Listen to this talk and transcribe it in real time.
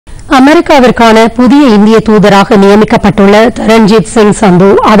அமெரிக்காவிற்கான புதிய இந்திய தூதராக நியமிக்கப்பட்டுள்ள தரண்ஜித் சிங் சந்து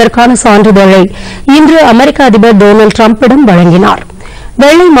அதற்கான சான்றிதழை இன்று அமெரிக்க அதிபர் டொனால்டு டிரம்பிடம் வழங்கினார்.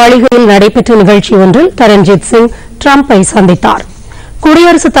 வெள்ளை மாளிகையில் நடைபெற்ற நிகழ்ச்சி ஒன்றில் தரண்ஜித் சிங் டிரம்பை சந்தித்தார்.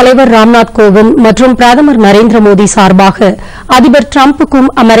 குடியரசுத் தலைவர் ராம்நாத் கோவிந்த் மற்றும் பிரதமர் நரேந்திர மோடி சார்பாக அதிபர்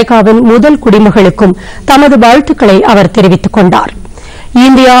டிரம்புக்கும் அமெரிக்காவின் முதல் குடிமகளுக்கும் தமது வாழ்த்துக்களை அவர் தெரிவித்துக் கொண்டார்.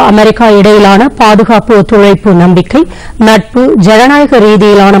 இந்தியா அமெரிக்கா இடையிலான பாதுகாப்பு ஒத்துழைப்பு நம்பிக்கை, நட்பு, ஜனநாயக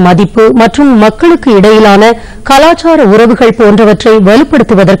ரீதியிலான மதிப்பு மற்றும் மக்களுக்கு இடையிலான கலாச்சார உறவுகள் போன்றவற்றை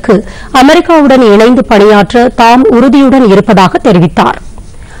வலுப்படுத்துவதற்கு அமெரிக்காவுடன் இணைந்து பணியாற்ற தாம் உறுதியுடன் இருப்பதாக தெரிவித்தார்.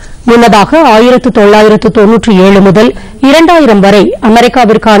 முன்னதாக 1997 முதல் 2000 வரை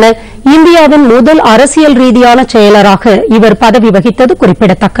அமெரிக்காவிற்கான இந்தியாவின் முதல் அரசியல் ரீதியான செயலராக இவர் பதவி வகித்தது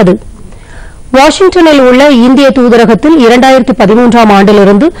குறிப்பிடத்தக்கது. வாஷிங்டனில் உள்ள இந்திய தூதரகத்தில் 2013ஆம்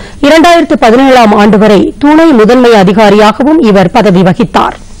ஆண்டிலிருந்து 2017ஆம் ஆண்டு வரை துணை முதன்மை அதிகாரியாகவும் இவர் பதவி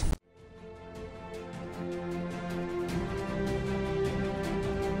வகித்தாா்.